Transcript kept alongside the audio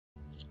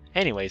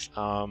Anyways,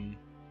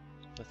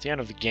 that's the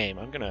end of the game.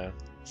 I'm gonna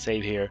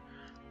save here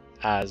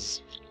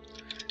as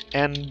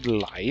end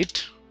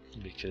light,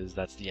 because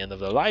that's the end of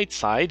the light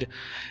side.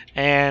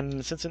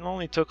 And since it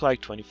only took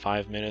like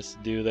 25 minutes to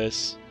do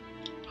this,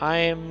 I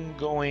am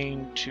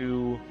going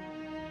to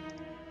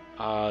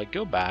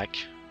go back.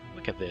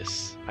 Look at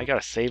this. I got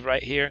a save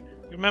right here.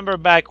 Remember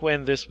back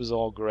when this was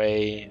all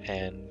gray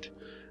and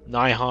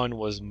Nihon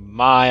was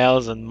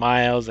miles and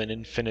miles and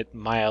infinite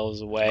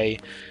miles away,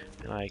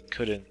 and I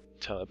couldn't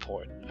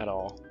teleport at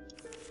all.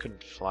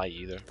 Couldn't fly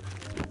either.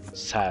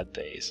 Sad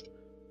days.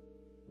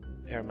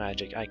 Air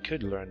magic. I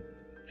could learn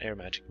air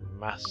magic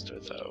master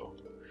though.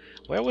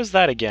 Where was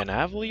that again?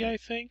 Avli, I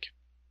think?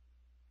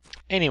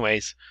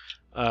 Anyways,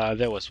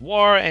 there was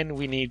war and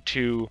we need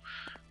to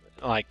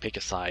like pick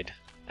a side.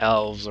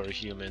 Elves or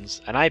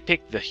humans. And I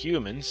picked the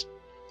humans.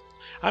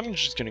 I'm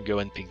just gonna go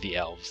and pick the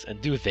elves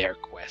and do their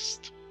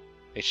quest.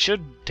 It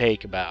should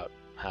take about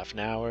half an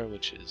hour,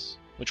 which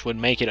would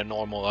make it a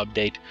normal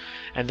update.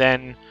 And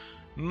then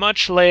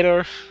much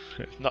later,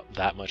 not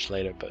that much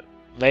later, but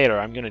later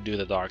I'm gonna do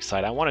the dark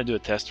side. I want to do a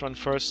test run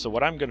first, so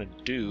what I'm gonna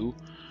do...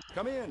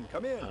 Come in.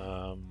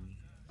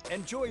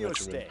 Enjoy your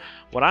stay.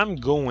 What I'm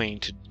going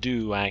to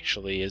do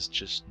actually is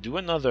just do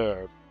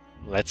another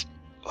let's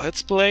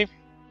play.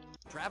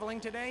 Traveling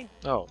today?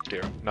 Oh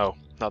dear, no,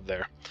 not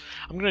there.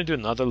 I'm gonna do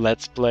another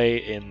let's play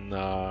in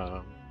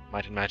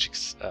Might and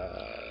Magic's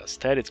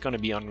stead. It's gonna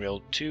be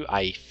Unreal 2,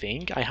 I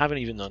think. I haven't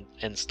even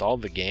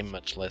installed the game,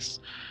 much less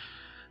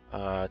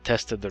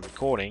tested the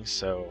recording,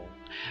 so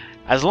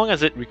as long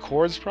as it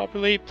records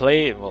properly,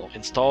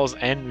 installs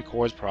and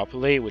records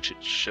properly, which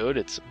it should.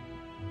 It's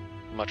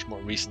a much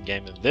more recent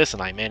game than this,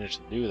 and I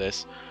managed to do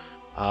this.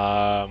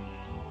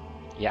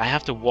 Yeah, I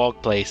have to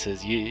walk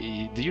places. Do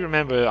you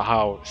remember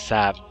how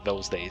sad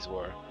those days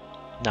were?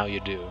 Now you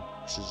do.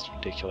 This is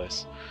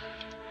ridiculous.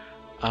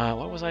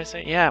 What was I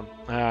saying? Yeah,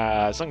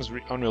 as long as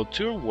Unreal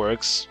 2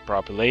 works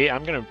properly,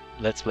 I'm gonna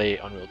let's play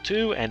Unreal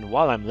 2, and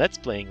while I'm let's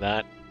playing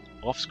that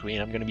off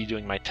screen, I'm gonna be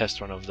doing my test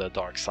run of the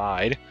dark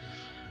side.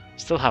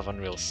 Still have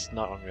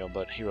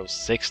but Hero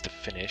 6 to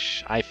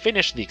finish. I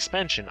finished the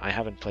expansion. I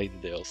haven't played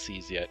the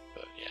DLCs yet,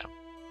 but yeah,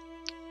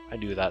 I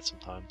do that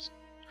sometimes.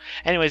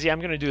 Anyways, yeah,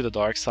 I'm gonna do the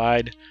dark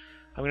side.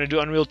 I'm gonna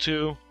do Unreal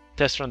 2,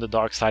 test run the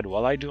dark side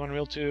while I do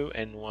Unreal 2,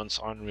 and once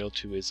Unreal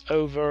 2 is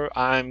over,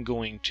 I'm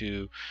going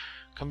to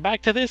come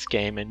back to this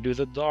game and do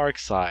the dark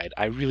side.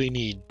 I really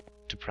need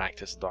to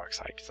practice the dark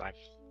side because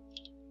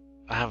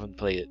I haven't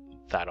played it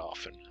that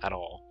often at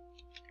all.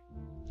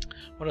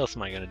 What else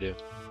am I gonna do?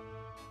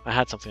 I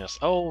had something else.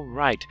 Oh,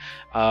 right.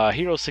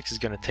 Hero 6 is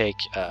gonna take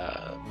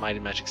Might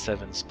and Magic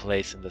 7's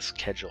place in the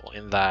schedule,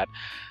 in that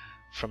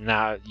from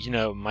now, you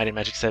know, Might and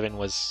Magic 7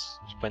 was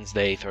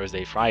Wednesday,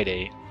 Thursday,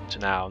 Friday to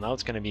now. Now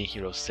it's going to be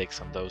Hero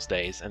 6 on those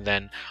days. And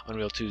then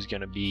Unreal 2 is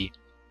going to be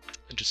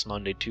just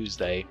Monday,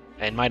 Tuesday.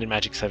 And Might and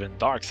Magic 7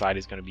 Dark Side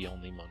is going to be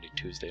only Monday,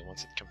 Tuesday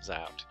once it comes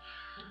out.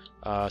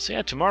 So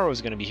yeah, tomorrow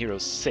is going to be Hero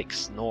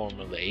 6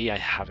 normally. I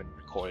haven't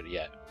recorded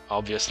yet.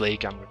 Obviously,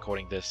 I'm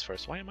recording this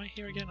first. Why am I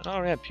here again?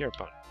 Oh yeah,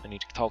 Pierpont. I need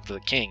to talk to the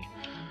king.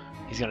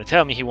 He's going to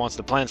tell me he wants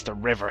the plans to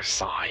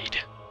Riverside.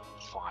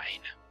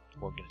 Fine.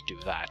 We're going to do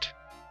that.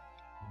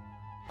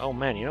 Oh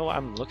man, you know what?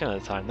 I'm looking at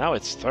the time. Now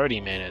it's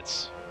 30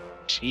 minutes.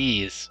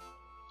 Jeez.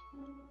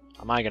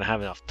 Am I gonna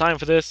have enough time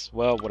for this?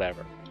 Well,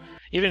 whatever.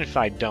 Even if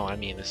I don't, I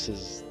mean, this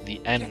is the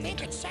end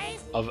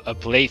of a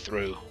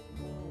playthrough.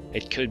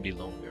 It could be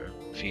longer.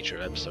 Feature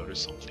episode or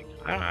something.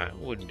 I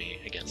wouldn't be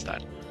against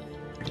that.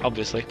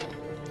 Obviously.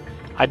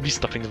 I'd be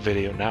stopping the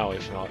video now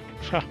if not.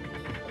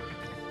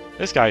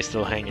 This guy's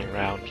still hanging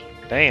around.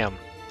 Damn.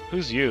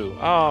 Who's you?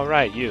 Oh,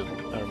 right, you.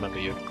 I remember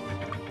you.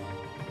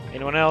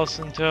 Anyone else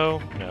in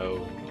tow?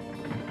 No.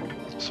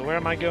 So where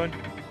am I going?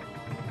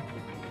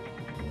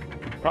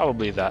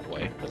 Probably that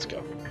way. Let's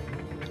go.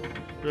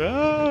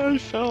 Ah, I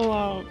fell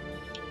out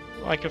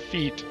like a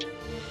feet.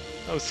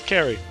 That was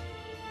scary.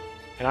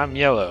 And I'm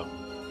yellow.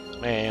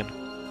 Man,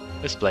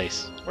 this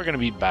place. We're gonna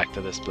be back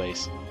to this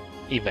place.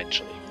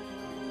 Eventually.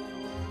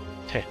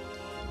 Heh.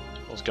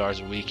 Those guards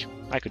are weak.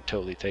 I could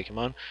totally take him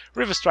on.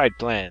 Riverstride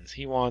plans.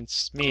 He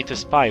wants me to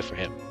spy for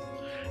him.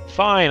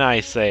 Fine, I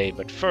say,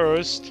 but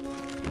first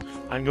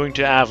I'm going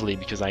to Avli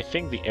because I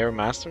think the Air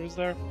Master is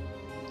there.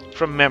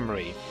 From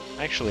memory.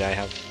 Actually, I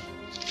have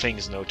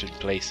things noted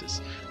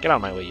places. Get out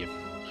of my way, you.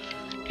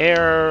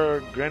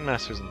 Air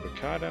Grandmasters in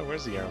Bricada?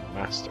 Where's the Air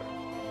Master?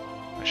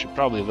 I should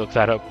probably look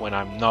that up when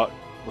I'm not,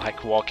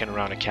 like, walking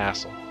around a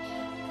castle.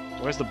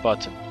 Where's the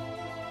button?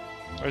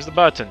 Where's the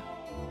button?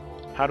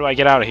 How do I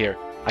get out of here?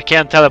 I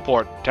can't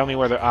teleport. Tell me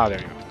where they're... Ah, there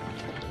you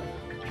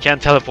go. I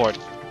can't teleport.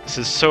 This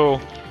is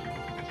so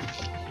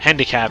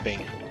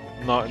handicapping.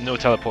 No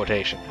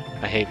teleportation.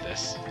 I hate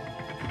this.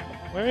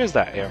 Where is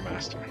that Air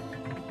Master?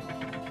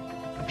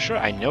 I'm sure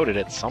I noted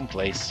it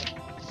someplace.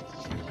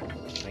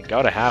 I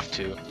gotta have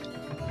to.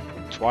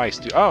 Twice,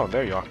 too. Oh,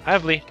 there you are.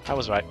 Avli, I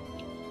was right.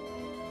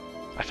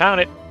 I found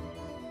it.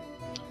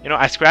 You know,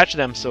 I scratched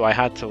them, so I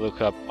had to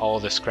look up all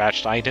the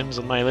scratched items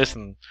on my list,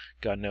 and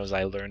God knows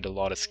I learned a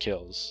lot of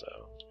skills,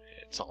 so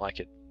it's not like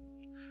it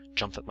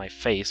jumped at my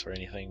face or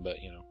anything,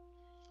 but you know,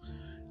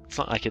 it's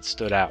not like it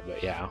stood out.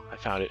 But yeah, I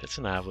found it. It's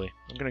in Avli.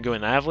 I'm gonna go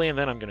in Avli, and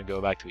then I'm gonna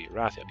go back to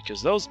Erathia,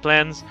 because those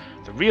plans,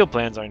 the real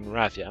plans, are in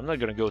Erathia. I'm not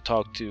gonna go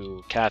talk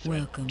to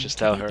Catherine. Just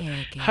tell her,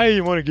 "Hey,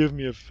 you want to give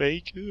me a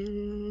fake?"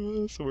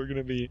 So we're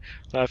gonna be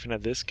laughing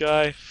at this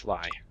guy.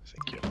 Fly.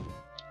 Thank you.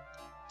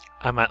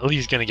 I'm at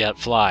least gonna get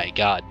Fly.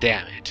 God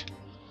damn it!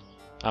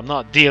 I'm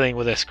not dealing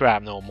with this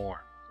crap no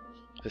more.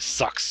 This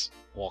sucks.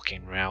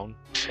 Walking around.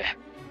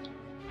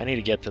 I need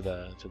to get to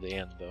the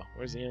end though.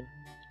 Where's the end?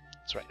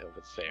 It's right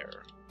over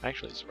there.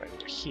 Actually, it's right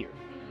over here.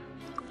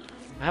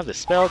 I have this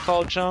spell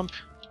called Jump.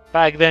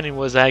 Back then it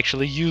was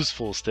actually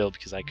useful still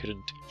because I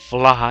couldn't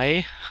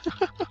fly.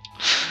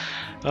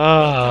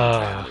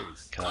 Ah,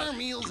 God. Our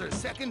meals are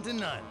second to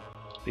none.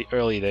 The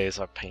early days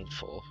are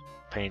painful.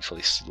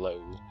 Painfully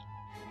slow.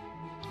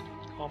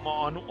 Come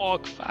on,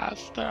 walk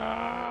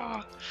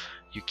faster!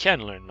 You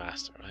can learn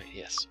Master, right?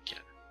 Yes, you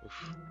can.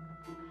 Oof.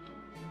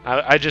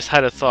 I just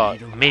had a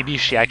thought. Maybe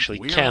she actually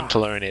can't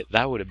learn it.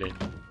 That would have been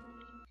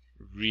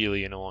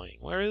really annoying.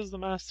 Where is the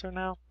Master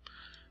now?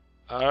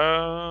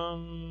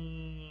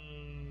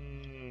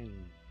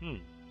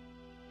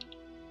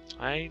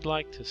 I'd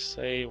like to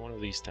say one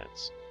of these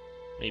tents.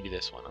 Maybe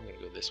this one. I'm gonna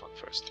go this one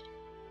first.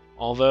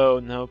 Although,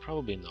 no,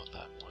 probably not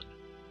that one.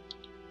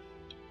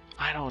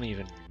 I don't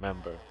even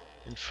remember.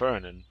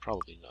 Infernon,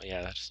 probably not.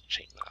 Yeah, that's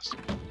Chain Master.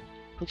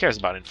 Who cares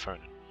about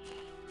Infernon?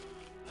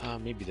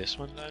 Maybe this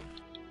one then?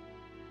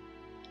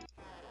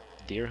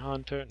 Deer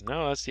Hunter?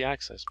 No, that's the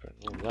access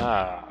point.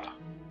 Ah,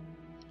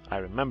 I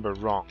remember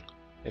wrong.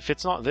 If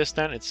it's not this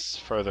tent, it's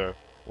further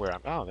where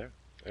I'm... Oh, there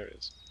it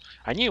is.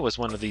 I knew it was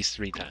one of these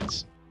 3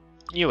 tents.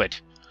 Knew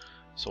it!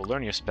 So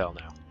learn your spell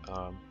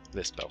now.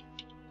 This spell.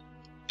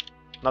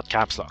 Not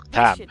caps lock.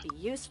 Tab. This should be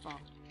useful.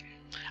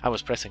 I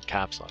was pressing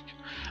caps lock.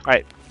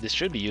 Alright, this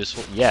should be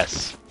useful.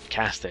 Yes.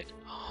 Cast it.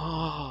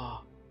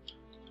 Oh.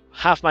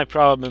 Half my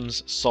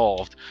problems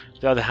solved.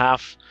 The other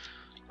half,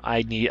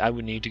 I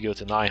would need to go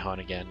to Nihon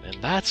again.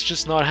 And that's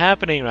just not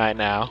happening right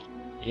now.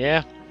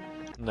 Yeah?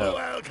 No.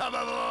 Welcome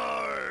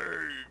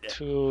aboard!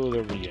 To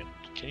the Rian.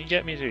 Can you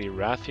get me to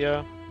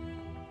Erathia?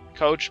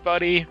 Coach,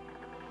 buddy?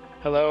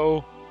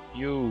 Hello?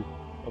 You.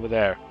 Over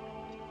there.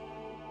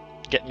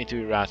 Get me to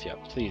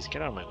Erathia. Please,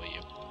 get out of my way,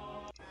 you.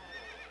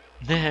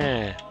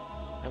 Nah.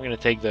 I'm gonna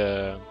take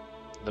the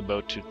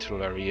boat to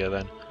Tularia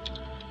then.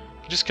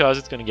 Just cause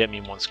it's gonna get me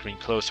 1 screen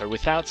closer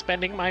without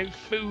spending my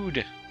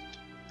food.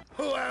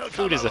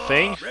 Food is a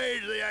thing.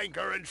 Raise the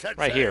anchor and set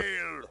Right here.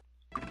 sail.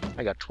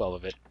 I got 12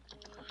 of it.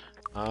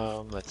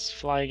 Let's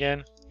fly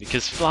again.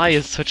 Because fly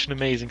is such an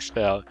amazing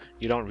spell.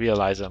 You don't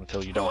realize it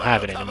until you don't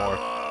have it anymore.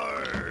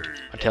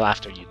 Until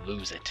after you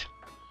lose it.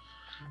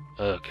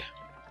 Ugh.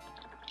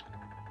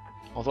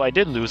 Although I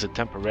did lose it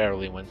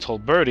temporarily when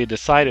Tolberti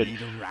decided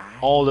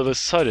all of a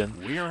sudden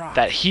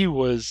that he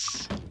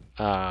was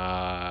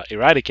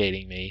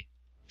eradicating me.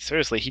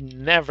 Seriously, he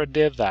never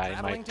did that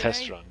in my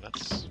test run.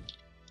 That's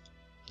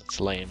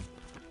lame.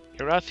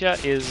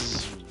 Erathia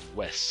is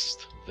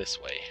west,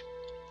 this way.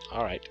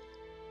 Alright.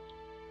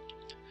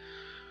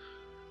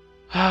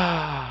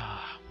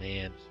 Ah,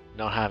 man.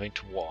 Not having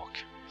to walk.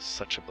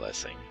 Such a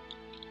blessing.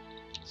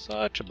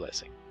 Such a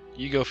blessing.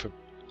 You go for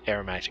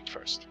air magic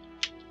first.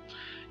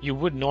 You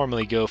would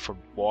normally go for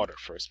water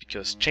first,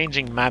 because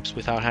changing maps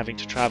without having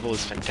to travel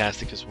is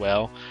fantastic as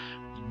well.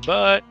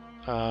 But,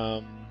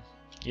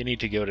 you need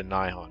to go to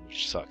Nihon,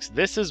 which sucks.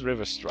 This is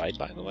Riverstride,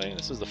 by the way.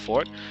 This is the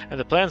fort. And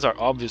the plans are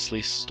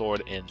obviously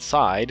stored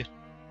inside.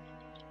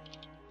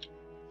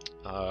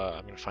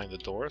 I'm gonna find the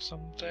door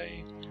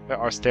someday. There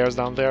are stairs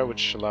down there,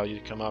 which allow you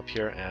to come up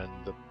here and...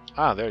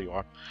 there you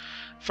are.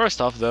 First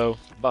off, though,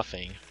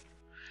 buffing.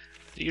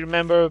 Do you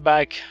remember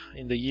back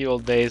in the ye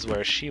old days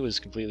where she was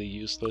completely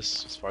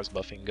useless as far as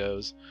buffing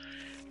goes?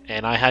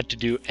 And I had to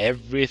do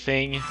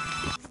everything?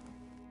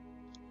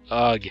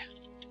 Ugh.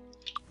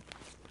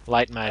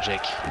 Light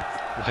magic.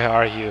 Where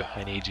are you?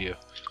 I need you.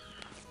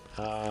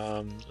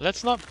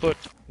 Let's not put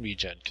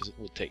regen, because it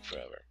would take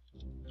forever.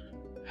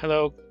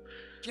 Hello.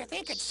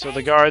 So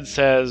the guard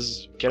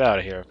says, get out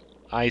of here.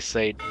 I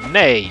say,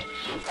 nay!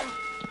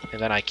 And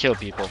then I kill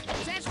people.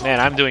 Man,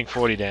 I'm doing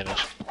 40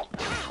 damage.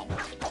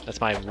 That's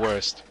my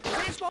worst.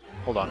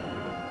 Hold on.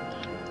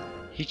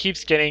 He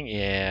keeps getting...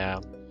 yeah.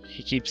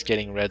 He keeps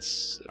getting red...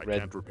 I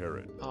can't repair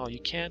it. Oh, you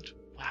can't?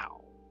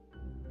 Wow.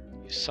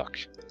 You suck.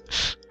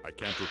 I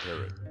can't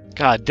repair it.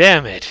 God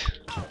damn it!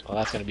 Well,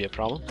 that's gonna be a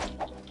problem.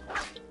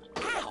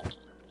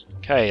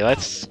 Okay,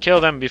 let's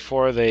kill them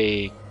before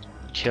they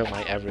kill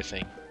my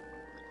everything.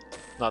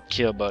 Not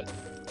kill, but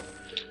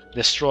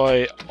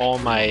destroy all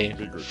my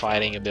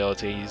fighting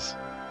abilities.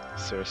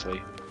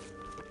 Seriously.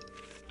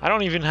 I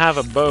don't even have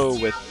a bow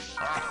with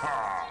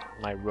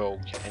my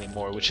rogue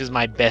anymore, which is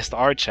my best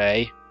arch,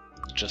 eh?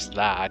 Just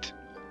that.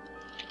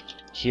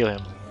 Heal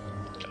him.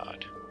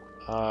 God.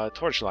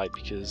 Torchlight,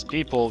 because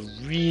people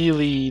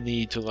really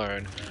need to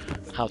learn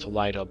how to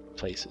light up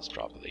places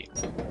properly.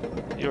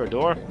 You're a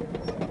door.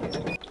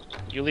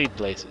 You lead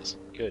places.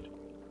 Good.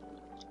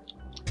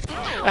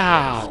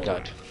 Ah,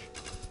 God.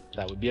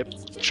 That would be a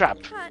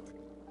trap. Cut,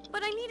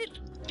 but I needed.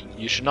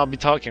 You should not be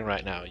talking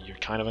right now. You're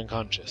kind of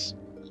unconscious.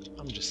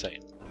 I'm just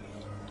saying.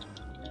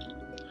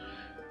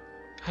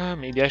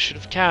 Maybe I should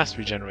have cast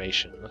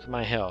regeneration. Look at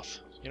my health.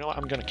 You know what?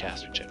 I'm gonna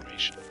cast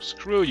regeneration.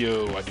 Screw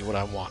you! I do what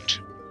I want.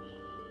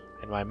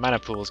 And my mana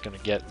pool is gonna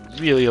get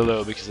really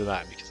low because of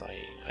that, because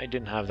I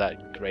didn't have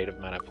that great of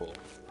mana pool.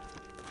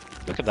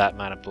 Look at that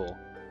mana pool.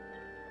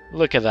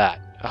 Look at that.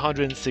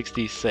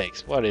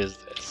 166. What is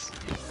this?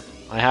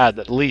 I had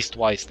at least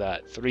twice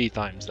that, 3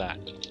 times that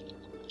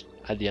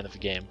at the end of the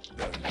game.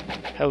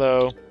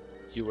 Hello.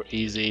 You were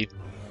easy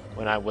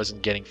when I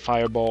wasn't getting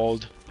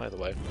fireballed, by the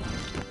way.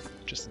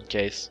 Just in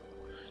case.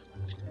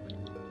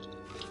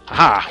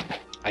 Aha!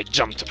 I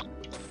jumped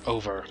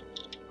over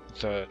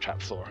the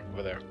trap floor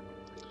over there,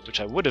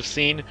 which I would have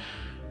seen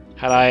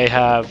had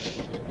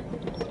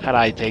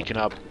I taken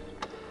up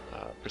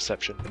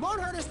perception,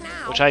 Won't hurt us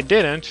now. which I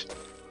didn't,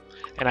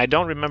 and I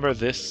don't remember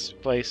this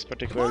place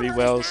particularly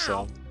well,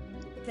 so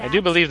I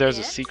do believe there's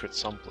a secret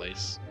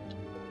someplace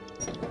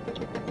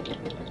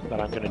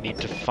that I'm gonna need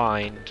to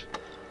find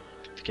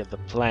to get the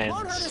Won't hurt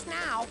plans. us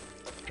now.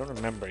 I don't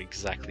remember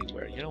exactly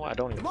where. You know what? I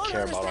don't even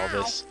care about all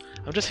this.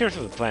 I'm just here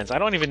for the plans. I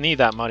don't even need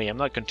that money. I'm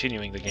not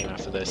continuing the game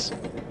after this.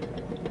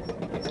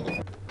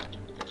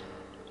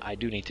 I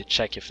do need to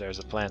check if there's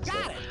a plans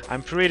though.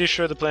 I'm pretty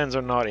sure the plans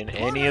are not in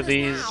any of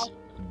these.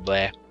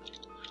 Bleh.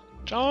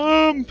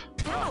 Jump!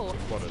 Ow!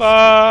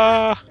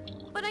 Bah!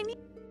 But I need.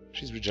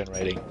 She's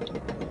regenerating.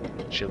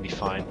 She'll be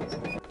fine.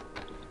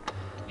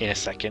 In a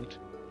second.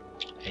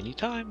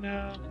 Anytime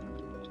now.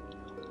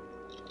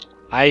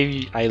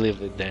 I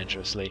live it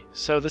dangerously.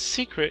 So the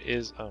secret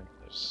is... Oh,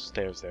 there's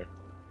stairs there.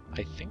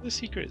 I think the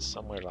secret is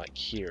somewhere like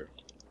here.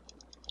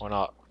 Or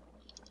not.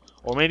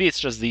 Or maybe it's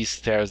just these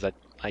stairs that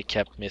I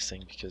kept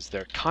missing because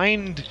they're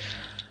kind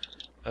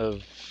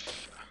of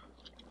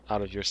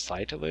out of your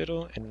sight a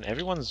little. And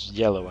everyone's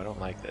yellow. I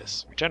don't like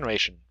this.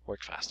 Regeneration.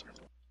 Work faster.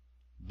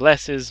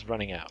 Bless is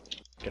running out.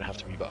 Gonna have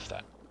to rebuff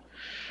that.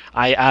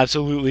 I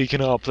absolutely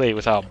cannot play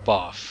without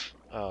buff.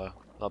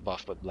 Not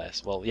buff, but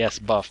bless. Well, yes,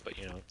 buff, but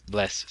you know,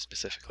 bless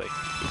specifically.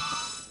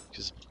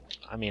 Because,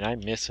 I mean, I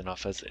miss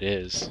enough as it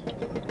is.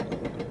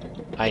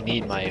 I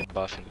need my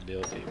buffing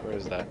ability. Where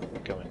is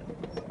that going?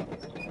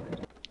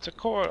 It's a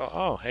core.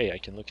 Oh, hey, I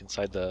can look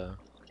inside the.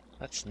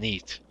 That's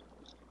neat.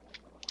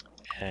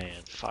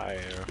 And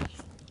fire.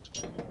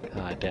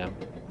 Ah, damn.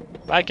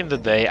 Back in the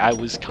day, I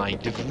was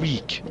kind of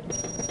weak.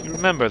 You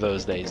remember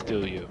those days,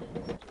 do you?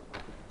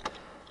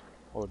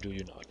 Or do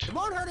you not? It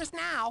won't hurt us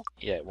now.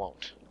 Yeah, it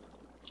won't.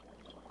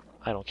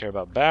 I don't care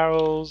about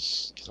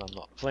barrels, because I'm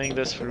not playing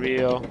this for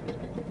real.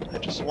 I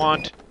just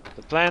want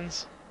the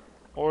plans.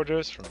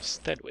 Orders from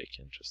Stedwick.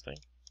 Interesting.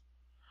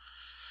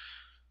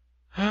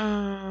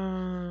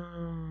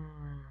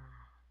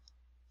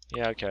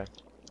 Yeah, okay.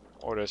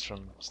 Orders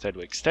from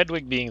Stedwick.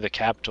 Stedwick being the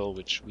capital,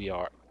 which we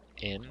are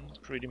in,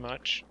 pretty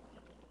much.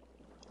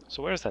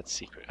 So where's that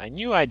secret? I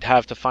knew I'd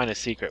have to find a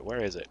secret.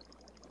 Where is it?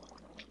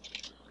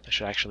 I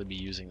should actually be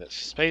using the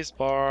space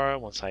bar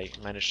once I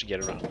manage to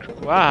get around.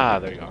 Ah,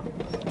 there you are.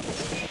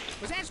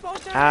 Was that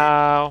supposed to?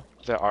 Ow!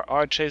 There are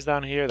archers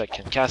down here that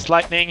can cast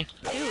lightning,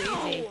 Too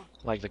easy.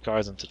 like the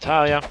guards in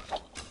Tatalia.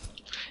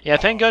 Yeah,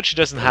 thank God she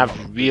doesn't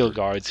have real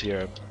guards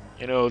here.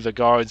 You know, the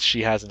guards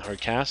she has in her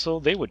castle,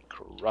 they would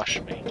crush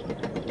me.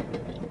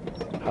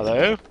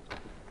 Hello?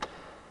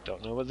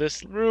 Don't know what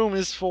this room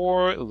is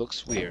for. It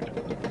looks weird.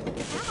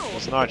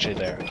 There's an archer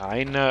there.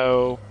 I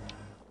know.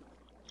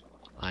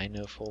 I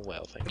know full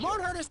well, thank It you.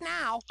 won't hurt us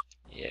now.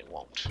 Yeah, it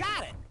won't.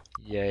 Got it.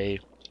 Yay.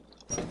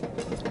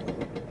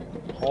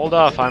 Hold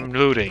off, I'm It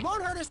looting.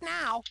 won't hurt us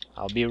now.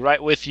 I'll be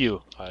right with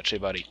you, archer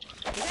buddy.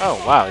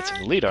 Oh, wow, it's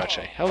an elite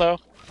archer. Hello.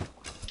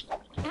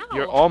 Ow.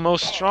 You're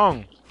almost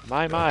strong.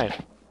 My.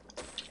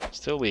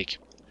 Still weak.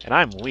 And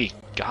I'm weak.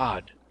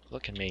 God,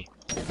 look at me.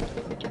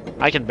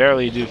 I can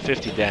barely do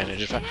 50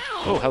 damage if I...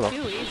 Oh, hello.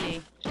 Too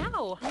easy.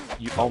 Ow.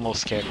 You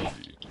almost scared me.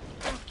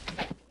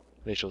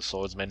 Racial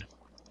swordsman.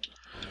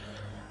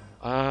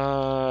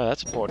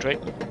 That's a portrait.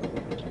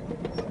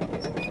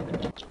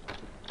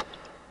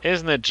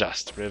 Isn't it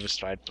just?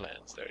 Riverstride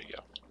plans. There you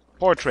go.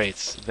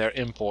 Portraits. They're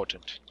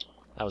important.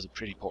 That was a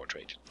pretty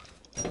portrait.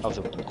 Of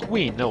the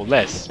queen, no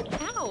less.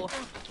 Ow.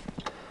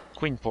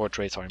 Queen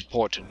portraits are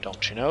important,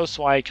 don't you know?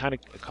 So I kind of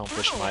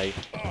accomplished my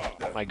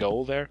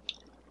goal there.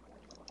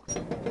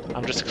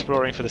 I'm just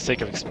exploring for the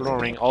sake of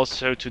exploring,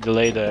 also to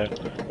delay the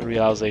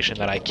realization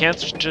that I can't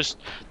just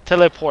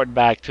teleport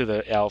back to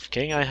the Elf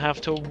King. I have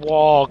to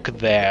walk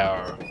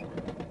there.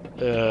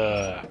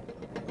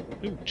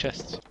 Ooh,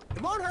 chests.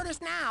 It won't hurt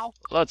us now.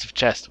 Lots of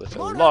chests with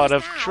a lot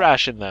of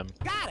trash in them.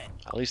 Got it.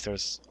 At least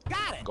there's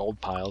Got it. gold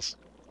piles.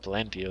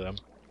 Plenty of them.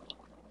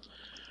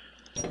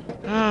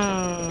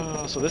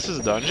 So this is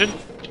a dungeon?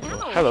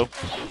 Ow. Hello.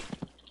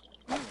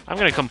 I'm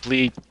gonna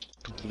completely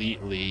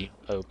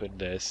open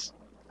this.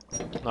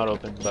 Not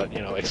open, but, you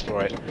know,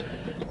 explore it.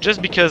 Just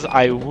because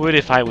I would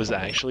if I was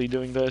actually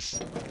doing this.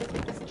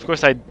 Of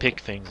course, I'd pick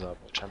things up,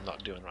 which I'm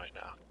not doing right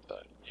now.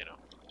 But, you know.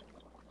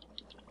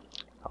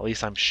 At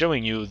least I'm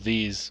showing you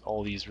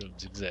all these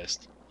rooms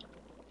exist.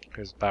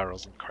 There's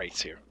barrels and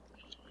crates here.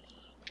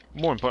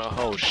 More important,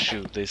 oh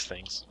shoot, these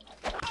things.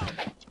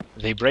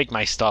 They break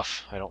my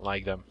stuff. I don't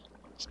like them.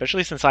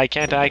 Especially since I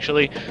can't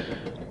actually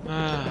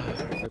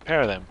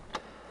repair them.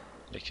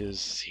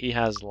 Because he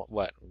has,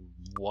 what,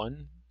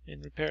 1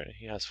 in repair?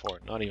 He has 4,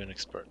 not even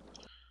expert.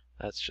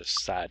 That's just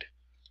sad.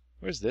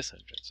 Where's this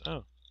entrance?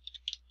 Oh.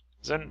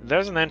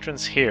 There's an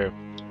entrance here.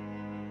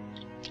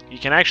 You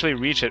can actually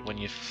reach it when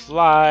you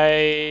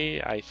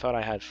fly. I thought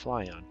I had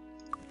fly on.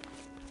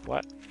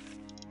 What?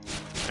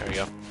 There we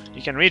go.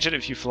 You can reach it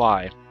if you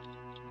fly.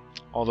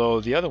 Although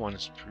the other one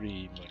is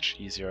pretty much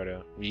easier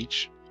to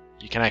reach.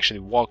 You can actually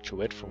walk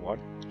to it for one.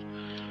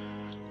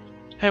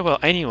 Hey, well,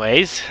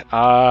 anyways,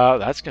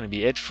 that's gonna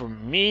be it for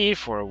me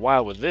for a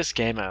while with this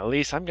game. At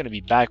least I'm gonna be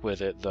back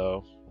with it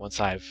though once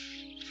I've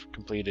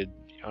completed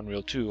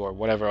Unreal 2 or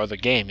whatever other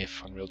game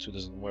if Unreal 2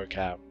 doesn't work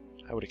out.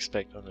 I would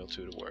expect Unreal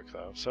 2 to work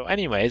though. So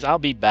anyways, I'll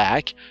be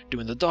back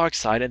doing the dark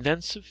side and then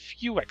a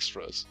few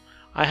extras.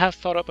 I have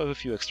thought up of a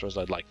few extras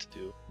I'd like to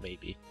do,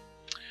 maybe.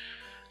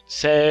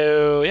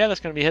 So yeah, that's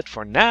gonna be it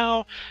for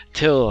now.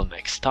 Till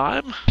next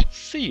time,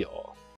 see y'all.